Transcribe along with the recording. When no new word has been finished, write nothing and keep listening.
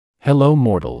Hello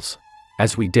mortals.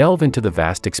 As we delve into the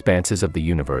vast expanses of the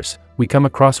universe, we come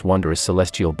across wondrous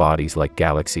celestial bodies like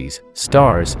galaxies,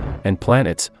 stars, and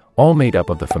planets, all made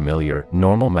up of the familiar,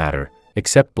 normal matter,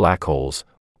 except black holes.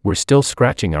 We're still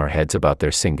scratching our heads about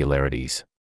their singularities.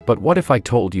 But what if I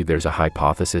told you there's a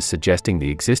hypothesis suggesting the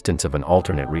existence of an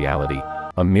alternate reality,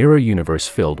 a mirror universe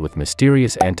filled with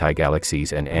mysterious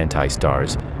anti-galaxies and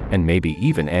anti-stars, and maybe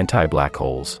even anti-black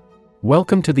holes?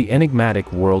 Welcome to the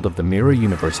enigmatic world of the mirror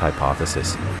universe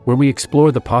hypothesis, where we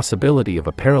explore the possibility of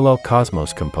a parallel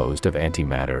cosmos composed of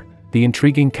antimatter, the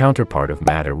intriguing counterpart of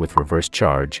matter with reverse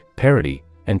charge, parity,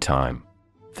 and time.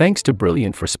 Thanks to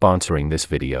Brilliant for sponsoring this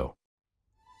video.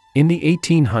 In the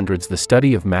 1800s, the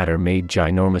study of matter made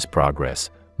ginormous progress,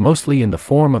 mostly in the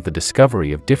form of the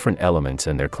discovery of different elements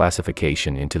and their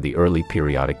classification into the early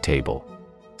periodic table.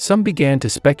 Some began to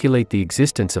speculate the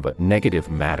existence of a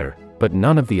negative matter, but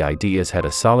none of the ideas had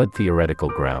a solid theoretical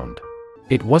ground.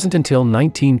 It wasn't until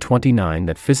 1929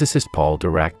 that physicist Paul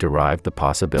Dirac derived the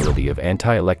possibility of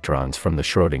anti-electrons from the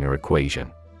Schrödinger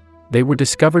equation. They were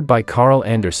discovered by Carl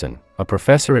Anderson, a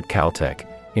professor at Caltech,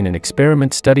 in an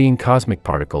experiment studying cosmic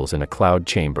particles in a cloud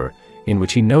chamber, in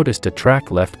which he noticed a track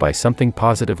left by something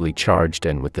positively charged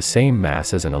and with the same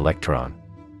mass as an electron.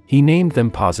 He named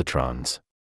them positrons.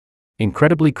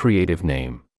 Incredibly creative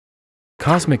name.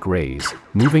 Cosmic rays,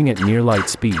 moving at near-light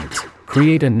speeds,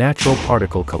 create a natural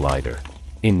particle collider.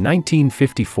 In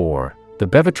 1954, the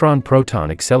Bevatron-proton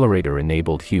accelerator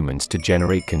enabled humans to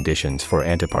generate conditions for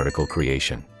antiparticle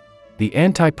creation. The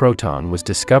antiproton was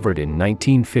discovered in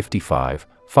 1955,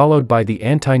 followed by the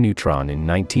antineutron in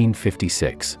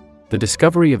 1956. The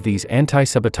discovery of these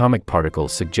anti-subatomic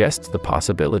particles suggests the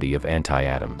possibility of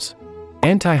anti-atoms.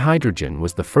 Antihydrogen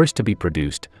was the first to be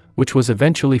produced, which was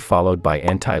eventually followed by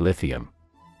anti-lithium.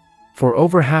 For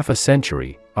over half a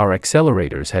century, our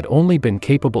accelerators had only been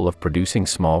capable of producing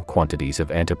small quantities of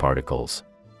antiparticles.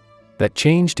 That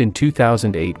changed in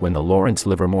 2008 when the Lawrence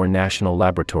Livermore National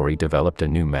Laboratory developed a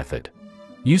new method.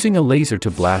 Using a laser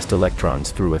to blast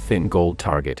electrons through a thin gold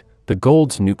target, the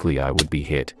gold's nuclei would be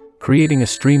hit, creating a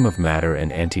stream of matter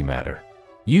and antimatter.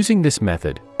 Using this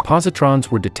method, positrons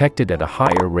were detected at a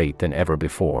higher rate than ever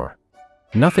before.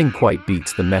 Nothing quite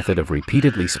beats the method of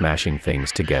repeatedly smashing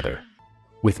things together.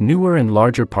 With newer and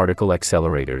larger particle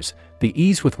accelerators, the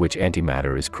ease with which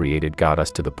antimatter is created got us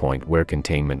to the point where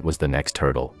containment was the next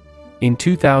hurdle. In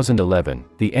 2011,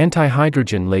 the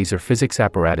anti-hydrogen laser physics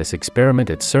apparatus experiment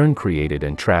at CERN created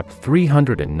and trapped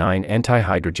 309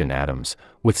 anti-hydrogen atoms,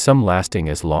 with some lasting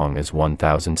as long as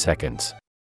 1,000 seconds.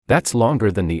 That's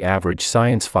longer than the average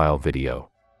Sciencephile video.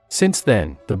 Since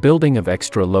then, the building of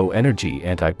extra-low-energy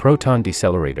antiproton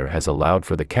decelerator has allowed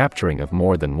for the capturing of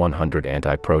more than 100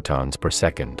 antiprotons per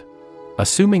second.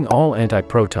 Assuming all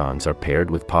antiprotons are paired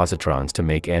with positrons to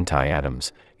make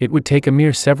anti-atoms, it would take a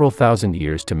mere several thousand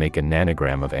years to make a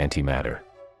nanogram of antimatter.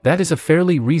 That is a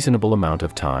fairly reasonable amount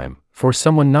of time, for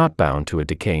someone not bound to a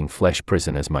decaying flesh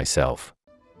prison as myself.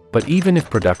 But even if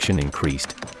production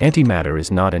increased, antimatter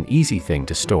is not an easy thing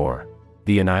to store.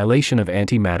 The annihilation of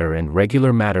antimatter and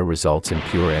regular matter results in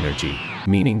pure energy,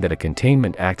 meaning that a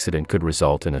containment accident could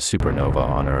result in a supernova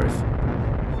on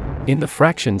Earth. In the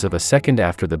fractions of a second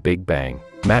after the Big Bang,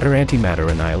 matter-antimatter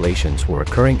annihilations were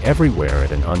occurring everywhere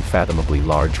at an unfathomably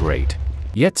large rate.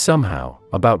 Yet somehow,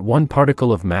 about one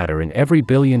particle of matter in every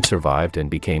billion survived and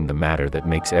became the matter that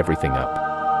makes everything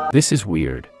up. This is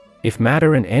weird. If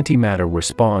matter and antimatter were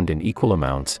spawned in equal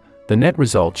amounts, the net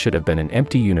result should have been an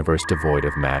empty universe devoid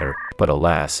of matter, but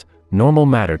alas, normal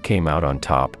matter came out on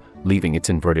top, leaving its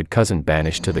inverted cousin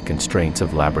banished to the constraints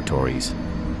of laboratories.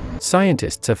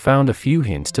 Scientists have found a few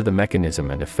hints to the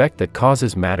mechanism and effect that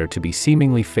causes matter to be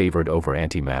seemingly favored over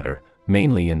antimatter,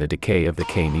 mainly in the decay of the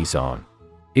K-meson.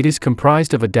 It is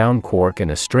comprised of a down quark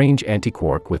and a strange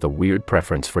antiquark with a weird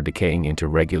preference for decaying into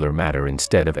regular matter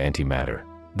instead of antimatter.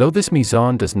 Though this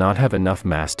meson does not have enough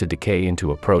mass to decay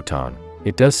into a proton,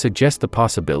 it does suggest the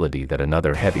possibility that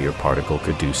another heavier particle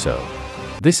could do so.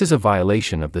 This is a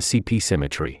violation of the CP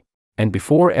symmetry. And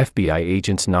before FBI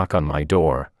agents knock on my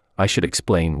door, I should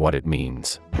explain what it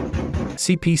means.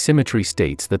 CP symmetry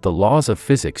states that the laws of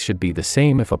physics should be the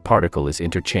same if a particle is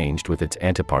interchanged with its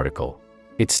antiparticle.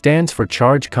 It stands for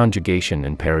charge conjugation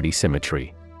and parity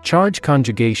symmetry. Charge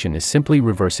conjugation is simply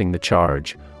reversing the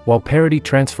charge, while parity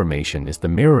transformation is the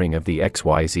mirroring of the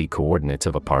XYZ coordinates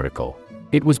of a particle.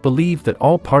 It was believed that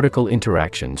all particle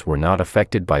interactions were not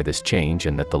affected by this change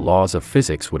and that the laws of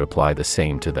physics would apply the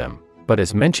same to them. But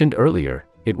as mentioned earlier,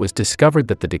 it was discovered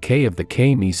that the decay of the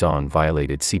K-meson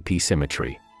violated CP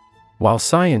symmetry. While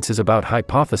science is about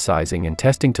hypothesizing and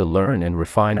testing to learn and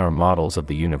refine our models of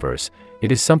the universe,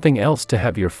 it is something else to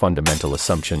have your fundamental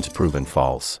assumptions proven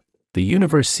false. The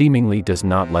universe seemingly does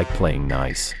not like playing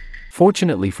nice.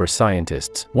 Fortunately for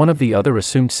scientists, one of the other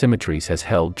assumed symmetries has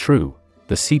held true: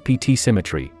 the CPT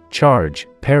symmetry, charge,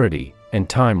 parity, and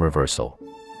time reversal.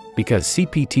 Because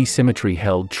CPT symmetry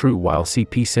held true while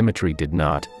CP symmetry did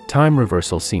not, time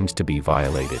reversal seems to be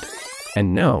violated.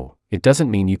 And no, it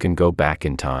doesn't mean you can go back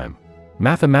in time.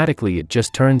 Mathematically, it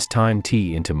just turns time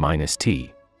t into minus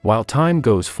t. While time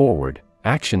goes forward,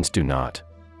 actions do not.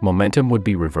 Momentum would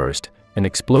be reversed, an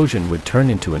explosion would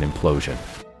turn into an implosion.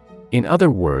 In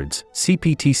other words,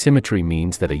 CPT symmetry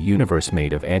means that a universe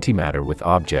made of antimatter with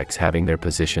objects having their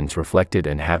positions reflected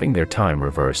and having their time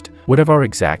reversed would have our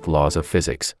exact laws of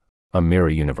physics, a mirror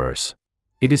universe.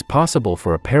 It is possible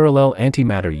for a parallel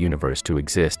antimatter universe to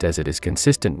exist as it is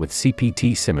consistent with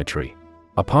CPT symmetry.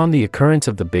 Upon the occurrence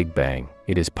of the Big Bang,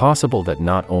 it is possible that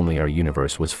not only our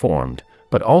universe was formed,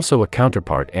 but also a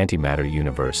counterpart antimatter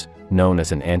universe, known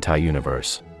as an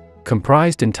anti-universe.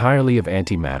 Comprised entirely of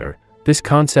antimatter, this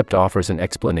concept offers an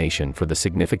explanation for the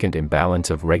significant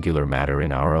imbalance of regular matter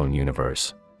in our own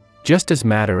universe. Just as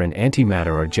matter and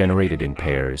antimatter are generated in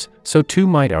pairs, so too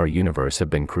might our universe have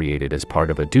been created as part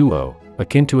of a duo,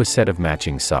 akin to a set of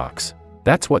matching socks.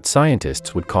 That's what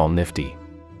scientists would call nifty.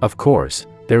 Of course,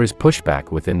 there is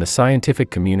pushback within the scientific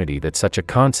community that such a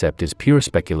concept is pure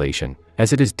speculation,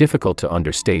 as it is difficult to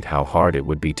understate how hard it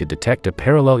would be to detect a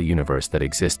parallel universe that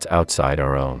exists outside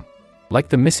our own. Like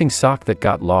the missing sock that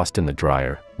got lost in the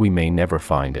dryer, we may never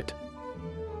find it.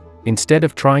 Instead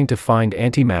of trying to find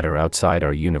antimatter outside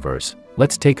our universe,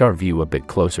 let's take our view a bit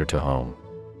closer to home.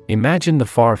 Imagine the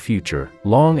far future,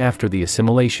 long after the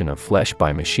assimilation of flesh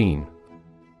by machine.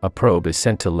 A probe is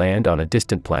sent to land on a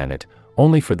distant planet,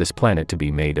 only for this planet to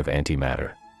be made of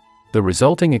antimatter. The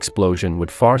resulting explosion would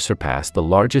far surpass the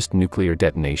largest nuclear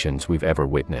detonations we've ever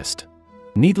witnessed.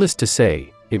 Needless to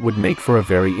say, it would make for a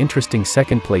very interesting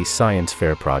second-place science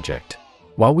fair project.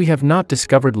 While we have not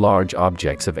discovered large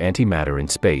objects of antimatter in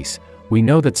space, we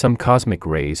know that some cosmic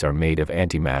rays are made of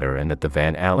antimatter and that the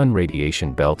Van Allen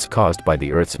radiation belts caused by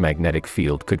the Earth's magnetic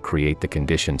field could create the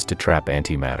conditions to trap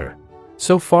antimatter.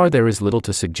 So far there is little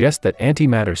to suggest that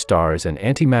antimatter stars and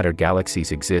antimatter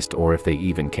galaxies exist, or if they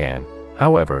even can.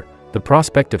 However, the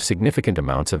prospect of significant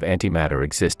amounts of antimatter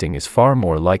existing is far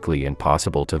more likely and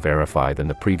possible to verify than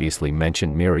the previously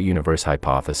mentioned mirror universe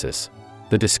hypothesis.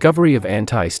 The discovery of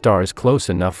anti-stars close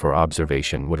enough for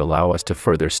observation would allow us to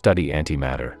further study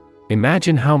antimatter.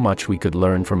 Imagine how much we could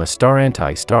learn from a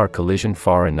star-anti-star collision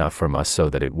far enough from us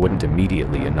so that it wouldn't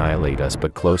immediately annihilate us,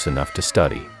 but close enough to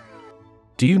study.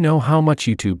 Do you know how much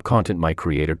YouTube content my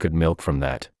creator could milk from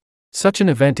that? Such an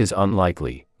event is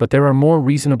unlikely, but there are more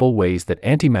reasonable ways that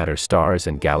antimatter stars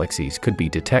and galaxies could be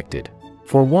detected.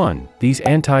 For one, these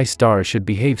anti-stars should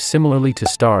behave similarly to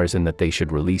stars in that they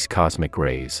should release cosmic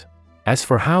rays. As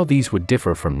for how these would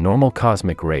differ from normal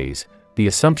cosmic rays, the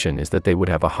assumption is that they would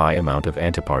have a high amount of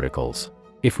antiparticles.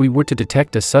 If we were to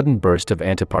detect a sudden burst of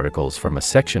antiparticles from a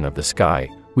section of the sky,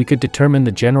 we could determine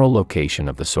the general location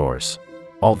of the source.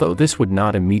 Although this would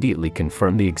not immediately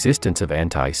confirm the existence of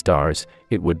anti-stars,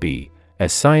 it would be,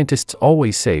 as scientists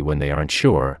always say when they aren't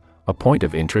sure, a point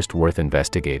of interest worth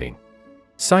investigating.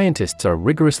 Scientists are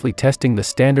rigorously testing the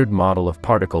standard model of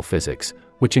particle physics,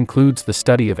 which includes the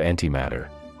study of antimatter.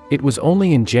 It was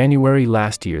only in January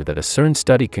last year that a CERN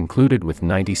study concluded with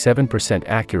 97%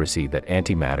 accuracy that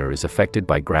antimatter is affected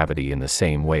by gravity in the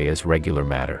same way as regular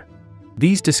matter.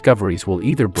 These discoveries will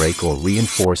either break or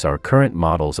reinforce our current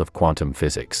models of quantum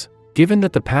physics. Given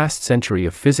that the past century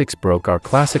of physics broke our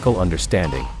classical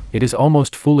understanding, it is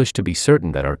almost foolish to be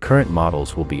certain that our current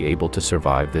models will be able to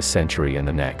survive this century and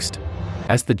the next.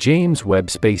 As the James Webb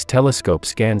Space Telescope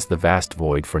scans the vast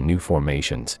void for new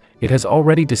formations, it has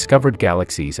already discovered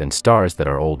galaxies and stars that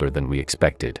are older than we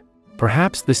expected.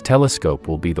 Perhaps this telescope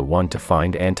will be the one to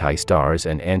find anti-stars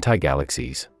and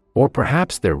anti-galaxies. Or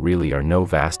perhaps there really are no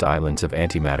vast islands of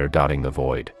antimatter dotting the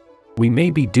void. We may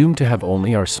be doomed to have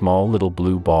only our small little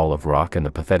blue ball of rock and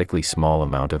the pathetically small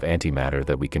amount of antimatter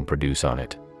that we can produce on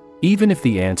it. Even if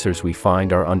the answers we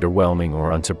find are underwhelming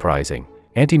or unsurprising,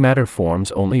 antimatter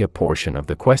forms only a portion of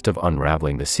the quest of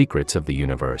unraveling the secrets of the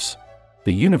universe.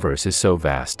 The universe is so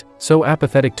vast, so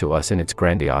apathetic to us in its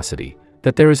grandiosity,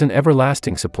 that there is an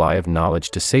everlasting supply of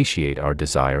knowledge to satiate our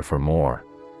desire for more.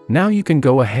 Now you can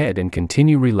go ahead and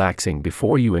continue relaxing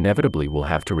before you inevitably will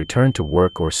have to return to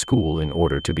work or school in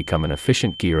order to become an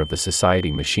efficient gear of the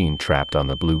society machine trapped on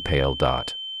the blue pale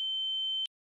dot.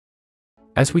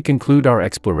 As we conclude our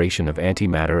exploration of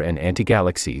antimatter and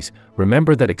antigalaxies,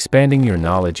 remember that expanding your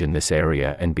knowledge in this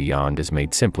area and beyond is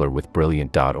made simpler with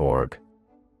Brilliant.org.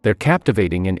 Their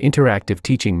captivating and interactive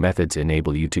teaching methods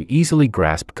enable you to easily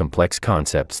grasp complex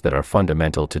concepts that are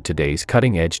fundamental to today's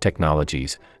cutting-edge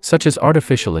technologies, such as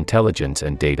artificial intelligence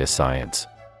and data science.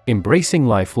 Embracing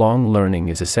lifelong learning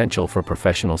is essential for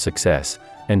professional success,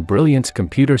 and Brilliant's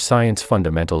Computer Science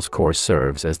Fundamentals course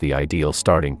serves as the ideal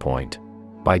starting point.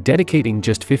 By dedicating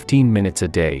just 15 minutes a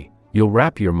day, you'll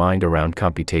wrap your mind around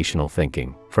computational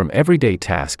thinking, from everyday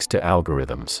tasks to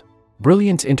algorithms.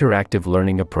 Brilliant's interactive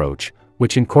learning approach,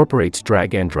 which incorporates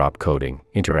drag-and-drop coding,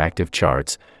 interactive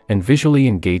charts, and visually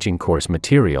engaging course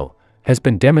material, has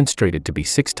been demonstrated to be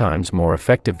 6 times more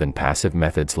effective than passive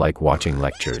methods like watching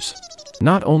lectures.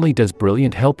 Not only does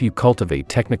Brilliant help you cultivate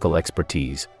technical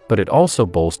expertise, but it also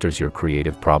bolsters your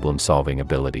creative problem-solving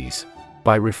abilities.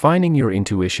 By refining your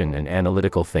intuition and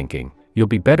analytical thinking, you'll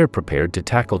be better prepared to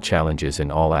tackle challenges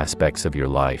in all aspects of your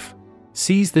life.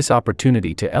 Seize this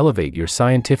opportunity to elevate your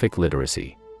scientific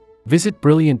literacy. Visit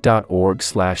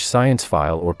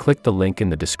Brilliant.org/Sciencephile or click the link in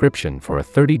the description for a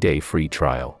 30-day free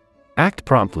trial. Act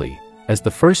promptly, as the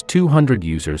first 200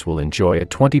 users will enjoy a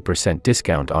 20%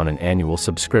 discount on an annual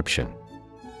subscription.